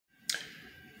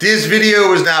This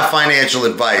video is not financial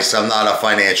advice. I'm not a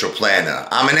financial planner.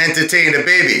 I'm an entertainer,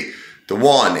 baby. The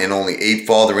one and only ape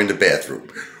father in the bathroom.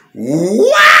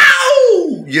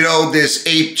 Wow! You know, this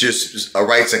ape just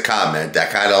writes a comment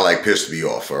that kind of like pissed me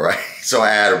off, all right? So I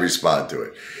had to respond to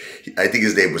it. I think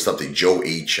his name was something Joe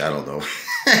H. I don't know.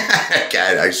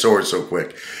 God, I saw it so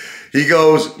quick. He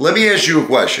goes, let me ask you a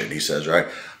question, he says, right?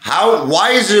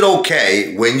 Why is it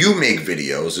okay when you make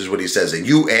videos, is what he says, and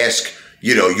you ask,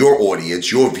 you know, your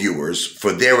audience, your viewers,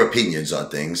 for their opinions on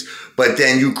things, but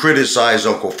then you criticize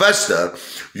Uncle Festa,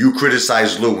 you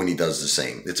criticize Lou when he does the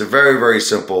same. It's a very, very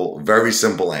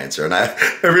simple answer. And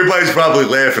everybody's probably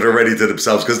laughing already to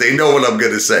themselves because they know what I'm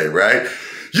going to say, right?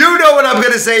 You know what I'm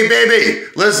going to say, baby.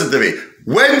 Listen to me.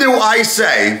 When do I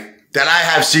say that I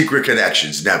have secret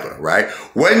connections? Never, right?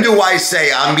 When do I say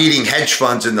I'm meeting hedge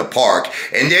funds in the park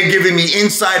and they're giving me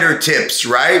insider tips,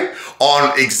 right?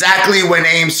 On exactly when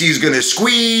AMC is going to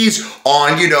squeeze,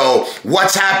 on, you know,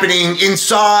 what's happening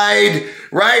inside,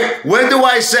 right? When do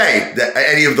I say that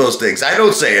any of those things? I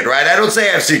don't say it, right? I don't say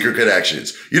I have secret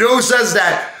connections. You know who says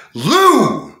that?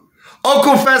 Lou!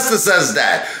 Uncle Festa says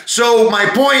that. So my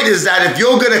point is that if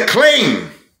you're going to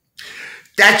claim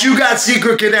that you got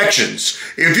secret connections,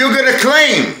 if you're going to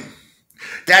claim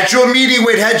that you're meeting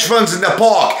with hedge funds in the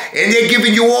park and they're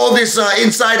giving you all this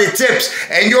insider tips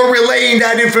and you're relaying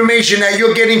that information that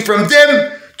you're getting from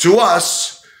them to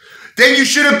us, then you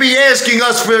shouldn't be asking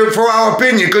us for our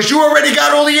opinion because you already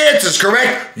got all the answers,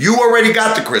 correct? You already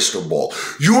got the crystal ball.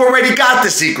 You already got the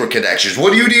secret connections.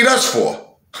 What do you need us for?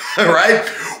 Right?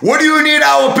 What do you need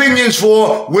our opinions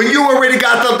for when you already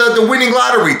got the winning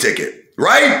lottery ticket,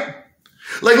 right?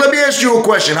 Like, let me ask you a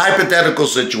question. Hypothetical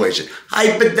situation.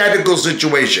 Hypothetical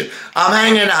situation. I'm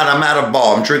hanging out. I'm at a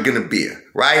bar. I'm drinking a beer,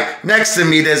 right? Next to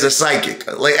me, there's a psychic.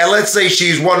 Like, and let's say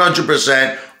she's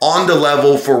 100% on the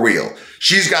level for real.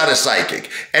 She's got a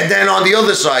psychic. And then on the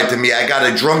other side to me, I got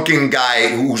a drunken guy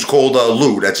who's called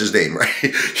Lou. That's his name, right?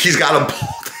 He's got a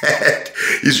bald head.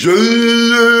 He's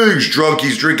drunk.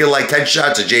 He's drinking like 10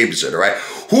 shots of Jameson, all right?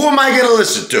 Who am I going to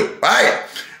listen to, right?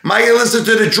 Am I going to listen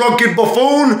to the drunken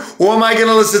buffoon, or am I going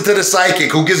to listen to the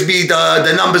psychic who gives me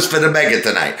the numbers for the mega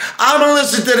tonight? I'm going to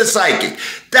listen to the psychic.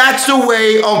 That's the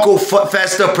way Uncle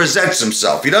Festa presents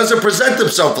himself. He doesn't present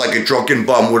himself like a drunken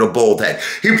bum with a bald head.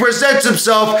 He presents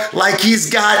himself like he's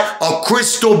got a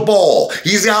crystal ball.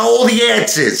 He's got all the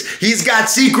answers. He's got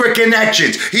secret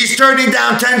connections. He's turning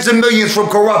down tens of millions from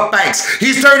corrupt banks.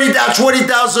 He's turning down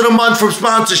 $20,000 a month from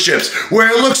sponsorships, where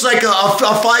it looks like a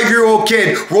 5-year-old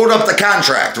kid wrote up the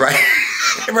contract, right?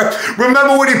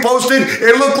 Remember what he posted?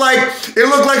 It looked like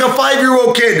a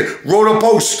 5-year-old kid wrote a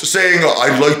post saying,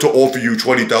 "I'd like to offer you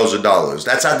 $20,000.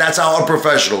 That's how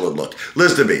unprofessional it looked.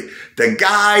 Listen to me. The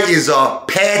guy is a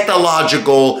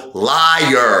pathological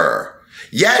liar.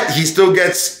 Yet he still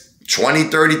gets 20,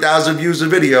 30,000 views a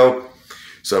video.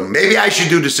 So maybe I should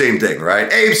do the same thing, right?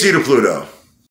 AMC to Pluto.